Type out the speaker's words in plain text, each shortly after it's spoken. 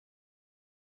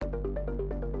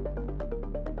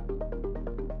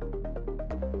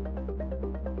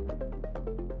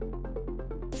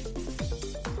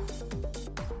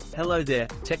Hello there,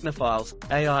 technophiles,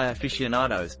 AI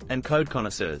aficionados, and code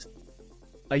connoisseurs.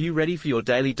 Are you ready for your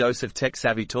daily dose of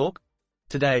tech-savvy talk?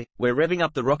 Today, we're revving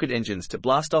up the rocket engines to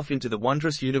blast off into the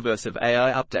wondrous universe of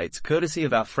AI updates courtesy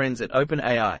of our friends at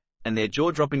OpenAI, and their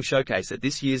jaw-dropping showcase at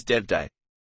this year's Dev Day.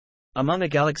 Among a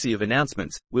galaxy of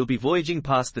announcements, we'll be voyaging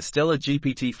past the stellar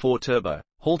GPT-4 Turbo,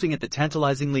 halting at the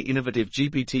tantalizingly innovative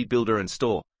GPT Builder and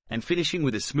Store, and finishing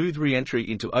with a smooth re-entry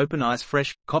into OpenAI's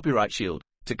fresh, copyright shield,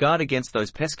 to guard against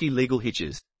those pesky legal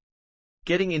hitches.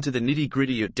 Getting into the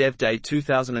nitty-gritty of Dev Day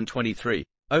 2023,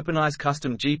 OpenAI's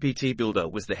custom GPT Builder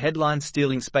was the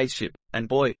headline-stealing spaceship, and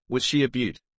boy, was she a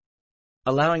beaut.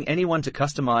 Allowing anyone to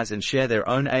customize and share their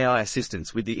own AI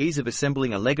assistants with the ease of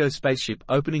assembling a Lego spaceship,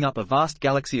 opening up a vast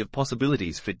galaxy of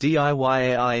possibilities for DIY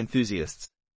AI enthusiasts.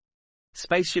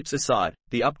 Spaceships aside,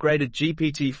 the upgraded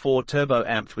GPT-4 Turbo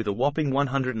amped with a whopping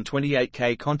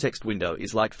 128K context window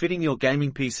is like fitting your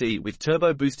gaming PC with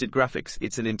turbo-boosted graphics.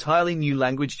 It's an entirely new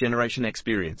language generation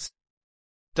experience.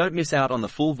 Don't miss out on the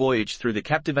full voyage through the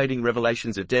captivating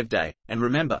revelations of Dev Day, and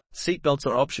remember, seatbelts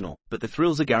are optional, but the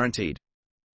thrills are guaranteed.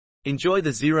 Enjoy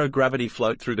the zero-gravity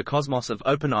float through the cosmos of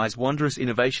OpenAI's wondrous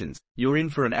innovations. You're in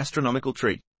for an astronomical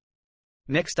treat.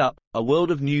 Next up, a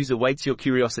world of news awaits your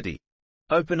curiosity.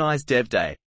 OpenAI's Dev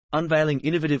Day, unveiling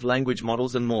innovative language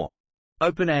models and more.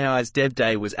 OpenAI's Dev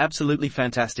Day was absolutely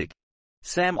fantastic.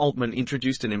 Sam Altman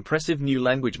introduced an impressive new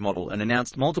language model and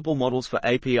announced multiple models for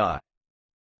API.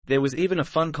 There was even a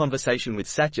fun conversation with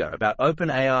Satya about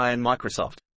OpenAI and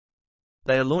Microsoft.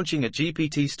 They are launching a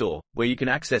GPT store, where you can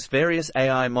access various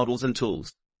AI models and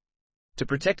tools. To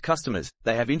protect customers,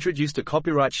 they have introduced a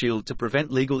copyright shield to prevent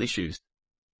legal issues.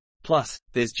 Plus,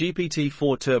 there's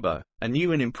GPT-4 Turbo, a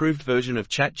new and improved version of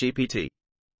ChatGPT.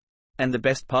 And the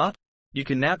best part? You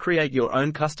can now create your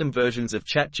own custom versions of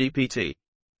ChatGPT.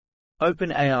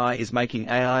 OpenAI is making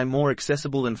AI more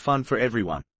accessible and fun for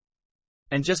everyone.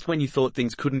 And just when you thought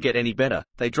things couldn't get any better,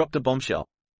 they dropped a bombshell.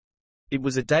 It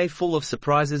was a day full of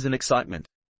surprises and excitement.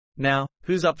 Now,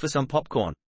 who's up for some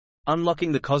popcorn?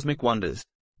 Unlocking the cosmic wonders.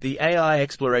 The AI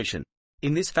exploration.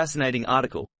 In this fascinating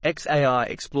article, XAI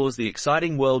explores the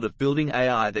exciting world of building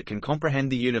AI that can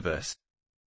comprehend the universe.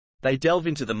 They delve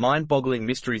into the mind-boggling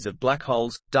mysteries of black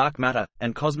holes, dark matter,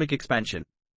 and cosmic expansion.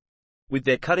 With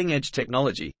their cutting-edge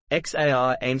technology,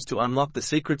 XAI aims to unlock the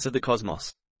secrets of the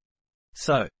cosmos.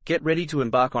 So, get ready to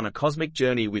embark on a cosmic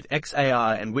journey with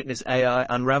XAI and witness AI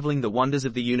unraveling the wonders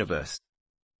of the universe.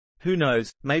 Who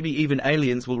knows, maybe even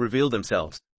aliens will reveal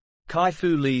themselves.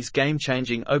 Kai-Fu Lee's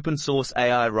game-changing open-source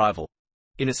AI rival.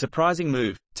 In a surprising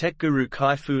move, tech guru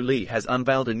Kai-Fu Lee has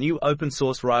unveiled a new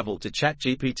open-source rival to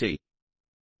ChatGPT.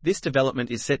 This development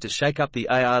is set to shake up the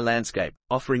AI landscape,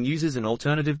 offering users an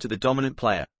alternative to the dominant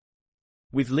player.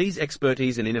 With Lee's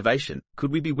expertise and innovation,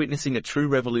 could we be witnessing a true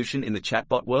revolution in the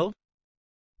chatbot world?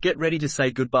 Get ready to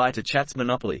say goodbye to chat's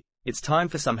monopoly. It's time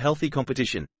for some healthy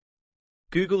competition.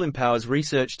 Google empowers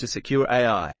research to secure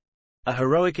AI. A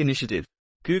heroic initiative.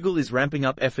 Google is ramping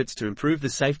up efforts to improve the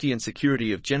safety and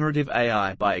security of generative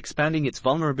AI by expanding its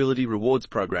Vulnerability Rewards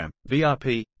Program,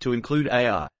 VRP, to include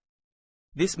AI.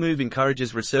 This move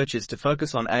encourages researchers to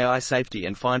focus on AI safety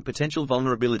and find potential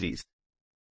vulnerabilities.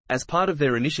 As part of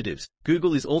their initiatives,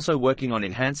 Google is also working on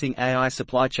enhancing AI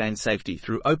supply chain safety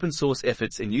through open-source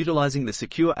efforts and utilizing the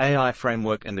Secure AI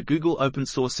framework and the Google Open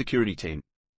Source Security Team.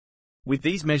 With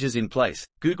these measures in place,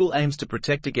 Google aims to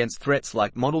protect against threats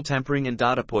like model tampering and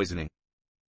data poisoning.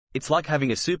 It's like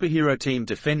having a superhero team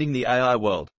defending the AI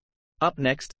world. Up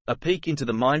next, a peek into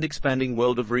the mind-expanding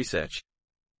world of research.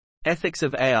 Ethics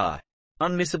of AI.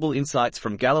 Unmissable insights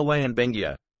from Galloway and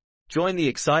Bengio. Join the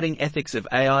exciting Ethics of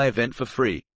AI event for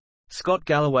free. Scott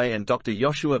Galloway and Dr.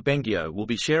 Yoshua Bengio will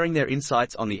be sharing their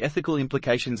insights on the ethical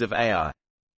implications of AI.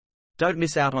 Don't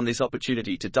miss out on this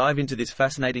opportunity to dive into this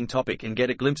fascinating topic and get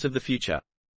a glimpse of the future.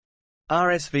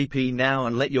 RSVP now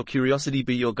and let your curiosity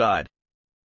be your guide.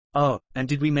 Oh, and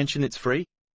did we mention it's free?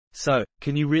 So,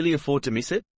 can you really afford to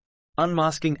miss it?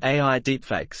 Unmasking AI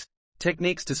deepfakes.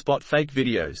 Techniques to spot fake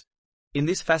videos. In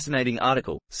this fascinating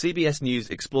article, CBS News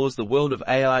explores the world of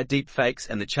AI deepfakes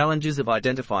and the challenges of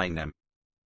identifying them.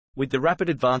 With the rapid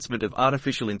advancement of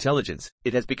artificial intelligence,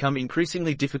 it has become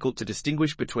increasingly difficult to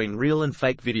distinguish between real and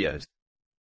fake videos.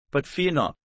 But fear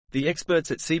not. The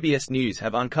experts at CBS News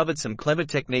have uncovered some clever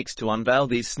techniques to unveil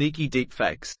these sneaky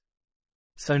deepfakes.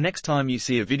 So next time you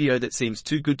see a video that seems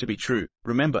too good to be true,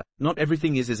 remember, not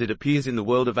everything is as it appears in the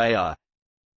world of AI.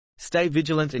 Stay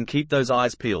vigilant and keep those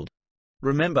eyes peeled.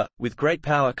 Remember, with great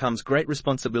power comes great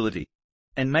responsibility.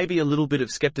 And maybe a little bit of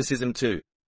skepticism too.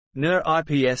 NER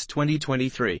IPS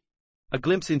 2023. A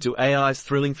glimpse into AI's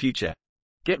thrilling future.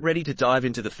 Get ready to dive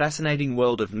into the fascinating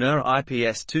world of NER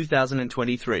IPS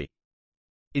 2023.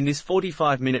 In this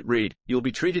 45-minute read, you'll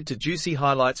be treated to juicy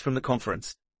highlights from the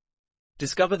conference.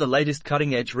 Discover the latest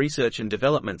cutting-edge research and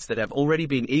developments that have already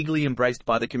been eagerly embraced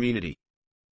by the community.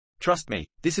 Trust me,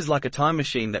 this is like a time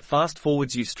machine that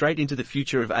fast-forwards you straight into the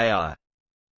future of AI.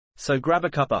 So grab a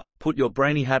cuppa, put your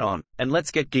brainy hat on, and let's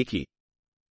get geeky.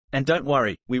 And don't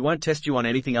worry, we won't test you on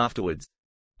anything afterwards.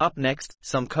 Up next,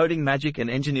 some coding magic and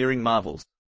engineering marvels.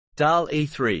 DALL-E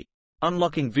 3.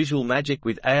 Unlocking visual magic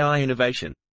with AI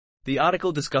innovation. The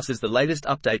article discusses the latest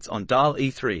updates on DALL-E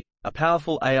 3, a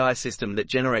powerful AI system that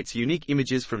generates unique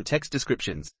images from text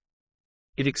descriptions.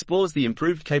 It explores the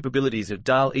improved capabilities of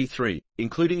DALL-E 3,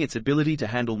 including its ability to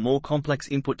handle more complex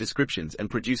input descriptions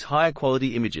and produce higher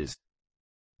quality images.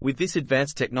 With this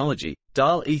advanced technology,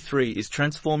 DALL-E 3 is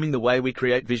transforming the way we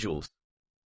create visuals.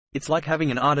 It's like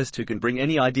having an artist who can bring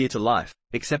any idea to life,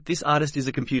 except this artist is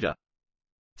a computer.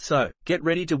 So, get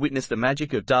ready to witness the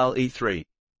magic of DALL-E 3.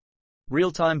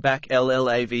 Real-time back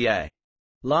LLAVA.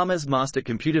 Llamas master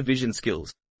computer vision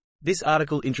skills. This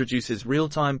article introduces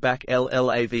real-time back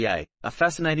LLAVA, a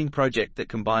fascinating project that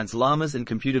combines llamas and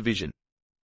computer vision.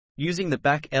 Using the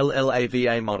back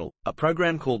LLAVA model, a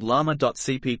program called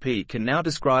llama.cpp can now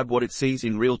describe what it sees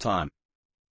in real time.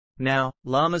 Now,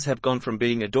 llamas have gone from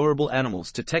being adorable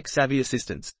animals to tech-savvy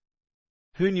assistants.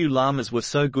 Who knew llamas were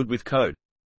so good with code?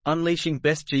 Unleashing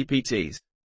best GPTs.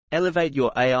 Elevate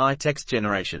your AI text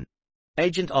generation.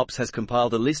 Agent Ops has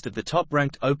compiled a list of the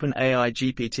top-ranked OpenAI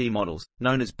GPT models,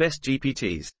 known as best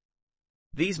GPTs.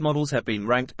 These models have been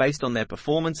ranked based on their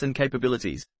performance and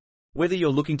capabilities. Whether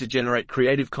you're looking to generate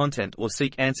creative content or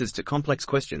seek answers to complex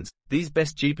questions, these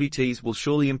best GPTs will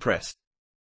surely impress.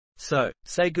 So,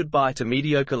 say goodbye to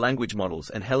mediocre language models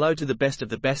and hello to the best of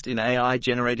the best in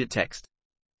AI-generated text.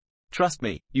 Trust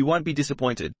me, you won't be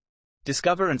disappointed.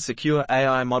 Discover and secure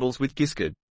AI models with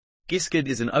Qiskit. Qiskit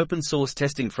is an open-source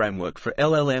testing framework for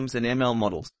LLMs and ML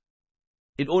models.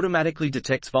 It automatically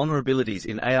detects vulnerabilities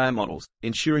in AI models,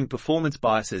 ensuring performance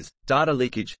biases, data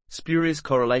leakage, spurious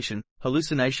correlation,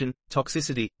 hallucination,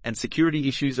 toxicity, and security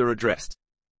issues are addressed.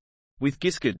 With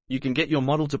Qiskit, you can get your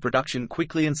model to production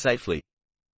quickly and safely.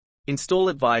 Install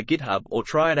it via GitHub or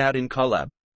try it out in Colab.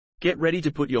 Get ready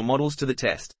to put your models to the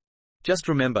test. Just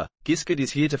remember, Qiskit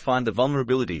is here to find the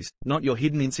vulnerabilities, not your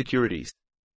hidden insecurities.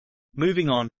 Moving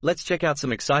on, let's check out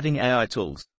some exciting AI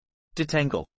tools.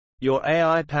 Detangle. Your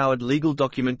AI-powered legal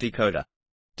document decoder.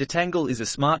 Detangle is a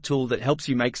smart tool that helps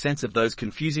you make sense of those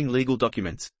confusing legal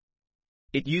documents.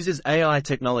 It uses AI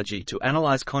technology to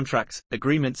analyze contracts,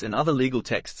 agreements and other legal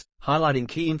texts, highlighting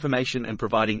key information and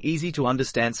providing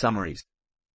easy-to-understand summaries.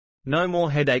 No more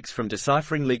headaches from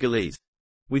deciphering legalese.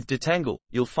 With Detangle,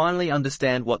 you'll finally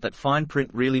understand what that fine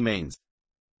print really means.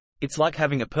 It's like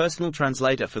having a personal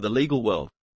translator for the legal world.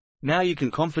 Now you can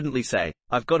confidently say,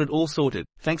 I've got it all sorted,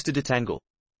 thanks to Detangle.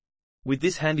 With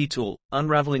this handy tool,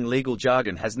 unraveling legal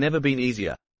jargon has never been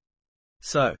easier.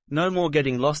 So, no more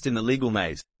getting lost in the legal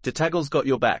maze, Detangle's got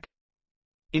your back.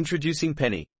 Introducing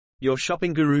Penny, your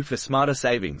shopping guru for smarter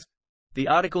savings. The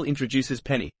article introduces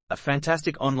Penny, a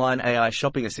fantastic online AI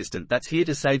shopping assistant that's here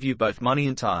to save you both money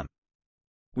and time.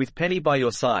 With Penny by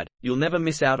your side, you'll never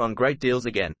miss out on great deals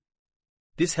again.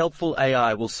 This helpful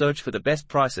AI will search for the best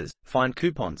prices, find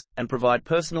coupons, and provide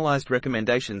personalized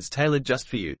recommendations tailored just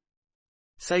for you.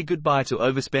 Say goodbye to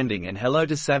overspending and hello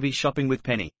to savvy shopping with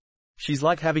Penny. She's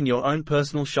like having your own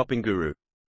personal shopping guru.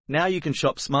 Now you can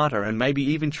shop smarter and maybe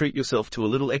even treat yourself to a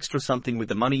little extra something with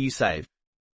the money you save.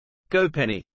 Go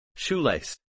Penny.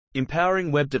 Shoelace.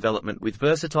 Empowering web development with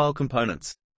versatile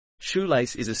components.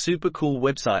 Shoelace is a super cool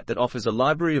website that offers a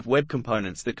library of web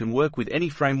components that can work with any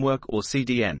framework or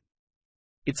CDN.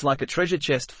 It's like a treasure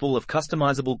chest full of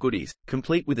customizable goodies,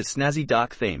 complete with a snazzy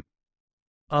dark theme.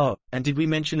 Oh, and did we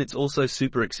mention it's also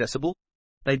super accessible?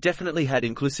 They definitely had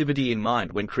inclusivity in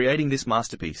mind when creating this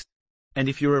masterpiece. And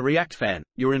if you're a React fan,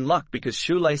 you're in luck because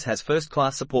Shoelace has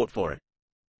first-class support for it.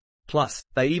 Plus,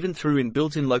 they even threw in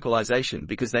built-in localization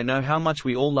because they know how much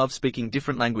we all love speaking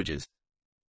different languages.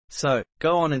 So,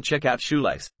 go on and check out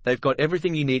Shoelace, they've got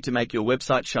everything you need to make your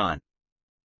website shine.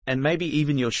 And maybe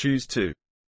even your shoes too.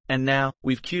 And now,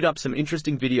 we've queued up some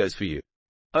interesting videos for you.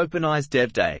 OpenAI's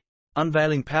Dev Day.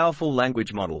 Unveiling powerful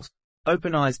language models.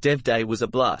 OpenAI's Dev Day was a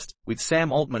blast, with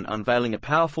Sam Altman unveiling a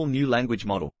powerful new language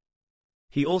model.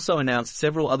 He also announced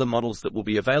several other models that will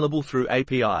be available through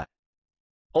API.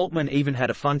 Altman even had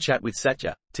a fun chat with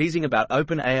Satya, teasing about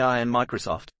OpenAI and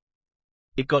Microsoft.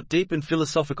 It got deep and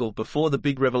philosophical before the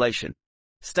big revelation.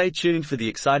 Stay tuned for the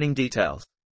exciting details.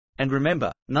 And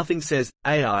remember, nothing says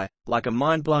AI like a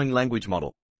mind-blowing language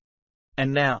model.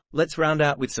 And now, let's round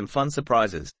out with some fun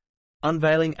surprises.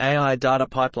 Unveiling AI data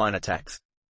pipeline attacks.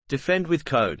 Defend with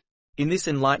code. In this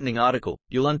enlightening article,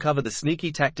 you'll uncover the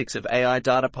sneaky tactics of AI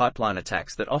data pipeline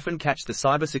attacks that often catch the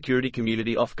cybersecurity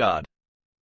community off guard.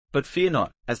 But fear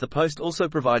not, as the post also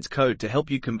provides code to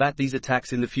help you combat these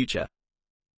attacks in the future.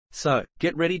 So,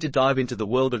 get ready to dive into the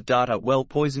world of data well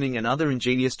poisoning and other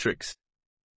ingenious tricks.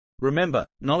 Remember,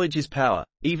 knowledge is power,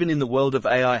 even in the world of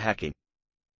AI hacking.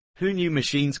 Who knew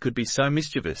machines could be so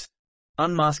mischievous?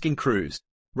 Unmasking crews.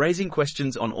 Raising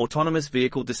questions on autonomous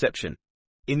vehicle deception.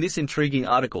 In this intriguing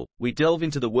article, we delve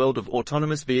into the world of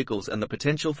autonomous vehicles and the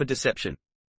potential for deception.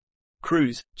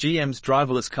 Cruise, GM's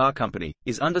driverless car company,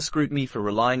 is under scrutiny for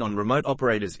relying on remote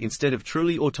operators instead of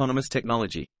truly autonomous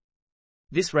technology.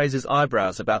 This raises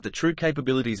eyebrows about the true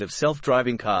capabilities of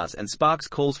self-driving cars and sparks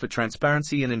calls for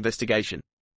transparency and investigation.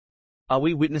 Are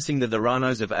we witnessing the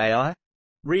Theranos of AI?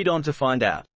 Read on to find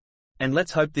out. And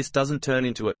let's hope this doesn't turn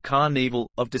into a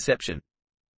carnival of deception.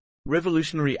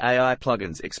 Revolutionary AI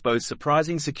plugins expose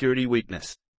surprising security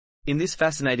weakness. In this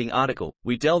fascinating article,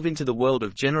 we delve into the world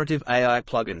of generative AI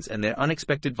plugins and their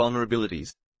unexpected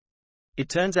vulnerabilities. It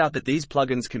turns out that these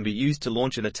plugins can be used to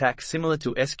launch an attack similar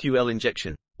to SQL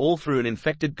injection, all through an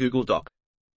infected Google Doc.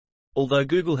 Although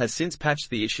Google has since patched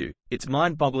the issue, it's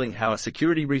mind-boggling how a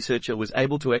security researcher was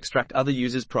able to extract other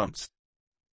users' prompts.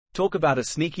 Talk about a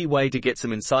sneaky way to get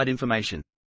some inside information.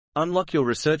 Unlock your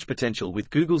research potential with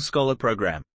Google's Scholar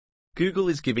program. Google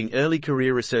is giving early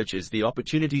career researchers the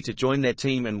opportunity to join their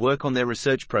team and work on their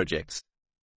research projects.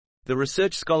 The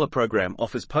Research Scholar program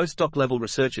offers postdoc-level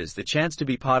researchers the chance to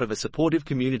be part of a supportive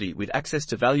community with access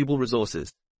to valuable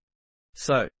resources.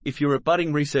 So, if you're a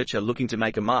budding researcher looking to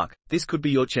make a mark, this could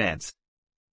be your chance.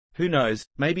 Who knows,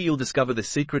 maybe you'll discover the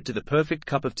secret to the perfect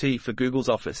cup of tea for Google's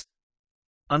office.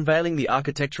 Unveiling the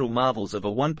architectural marvels of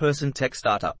a one-person tech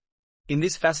startup. In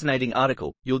this fascinating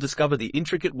article, you'll discover the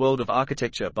intricate world of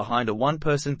architecture behind a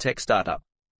one-person tech startup.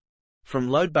 From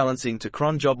load balancing to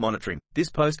cron job monitoring, this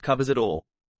post covers it all.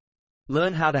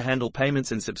 Learn how to handle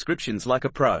payments and subscriptions like a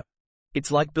pro.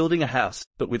 It's like building a house,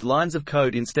 but with lines of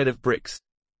code instead of bricks.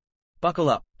 Buckle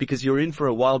up, because you're in for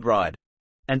a wild ride.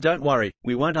 And don't worry,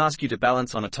 we won't ask you to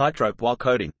balance on a tightrope while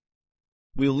coding.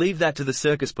 We'll leave that to the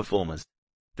circus performers.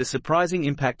 The surprising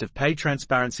impact of pay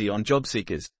transparency on job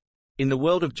seekers. In the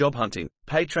world of job hunting,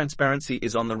 pay transparency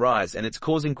is on the rise and it's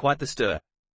causing quite the stir.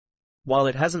 While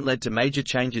it hasn't led to major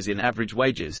changes in average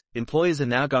wages, employers are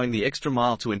now going the extra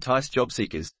mile to entice job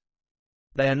seekers.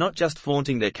 They are not just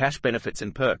flaunting their cash benefits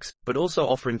and perks, but also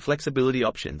offering flexibility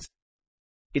options.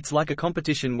 It's like a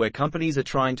competition where companies are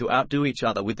trying to outdo each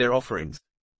other with their offerings.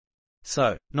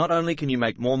 So, not only can you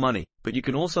make more money, but you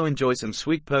can also enjoy some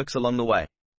sweet perks along the way.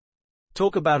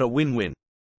 Talk about a win-win.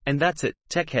 And that's it,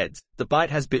 tech heads, the bite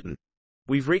has bitten.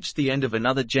 We've reached the end of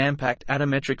another jam-packed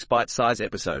Atometrics ByteSize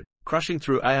episode, crushing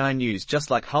through AI news just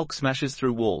like Hulk smashes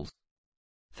through walls.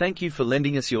 Thank you for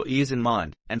lending us your ears and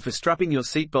mind, and for strapping your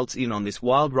seatbelts in on this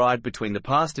wild ride between the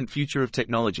past and future of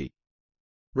technology.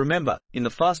 Remember, in the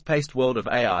fast-paced world of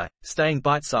AI, staying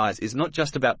bite-sized is not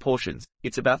just about portions,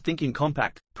 it's about thinking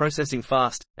compact, processing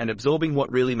fast, and absorbing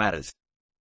what really matters.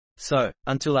 So,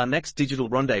 until our next digital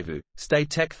rendezvous, stay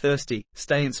tech-thirsty,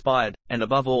 stay inspired, and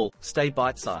above all, stay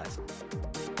bite-sized.